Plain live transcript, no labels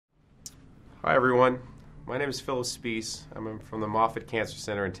Hi everyone, my name is Philippe Spiess. I'm from the Moffitt Cancer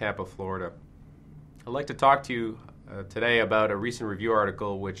Center in Tampa, Florida. I'd like to talk to you today about a recent review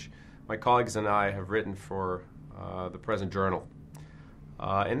article which my colleagues and I have written for the present journal.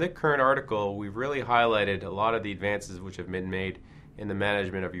 In the current article, we've really highlighted a lot of the advances which have been made in the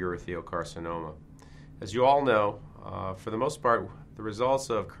management of urothelial carcinoma. As you all know, for the most part, the results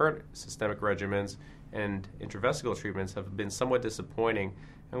of current systemic regimens and intravesical treatments have been somewhat disappointing,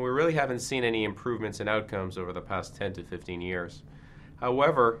 and we really haven't seen any improvements in outcomes over the past 10 to 15 years.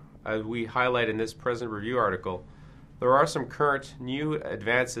 However, as we highlight in this present review article, there are some current new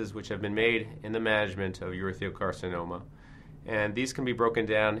advances which have been made in the management of urothelial carcinoma, and these can be broken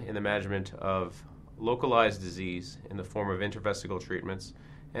down in the management of localized disease in the form of intravesical treatments,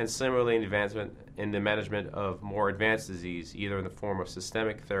 and similarly in the management of more advanced disease, either in the form of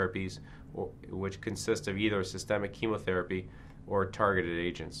systemic therapies, which consist of either systemic chemotherapy or targeted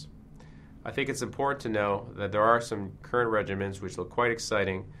agents. I think it's important to know that there are some current regimens which look quite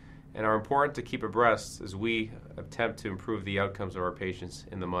exciting and are important to keep abreast as we attempt to improve the outcomes of our patients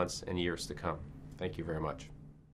in the months and years to come. Thank you very much.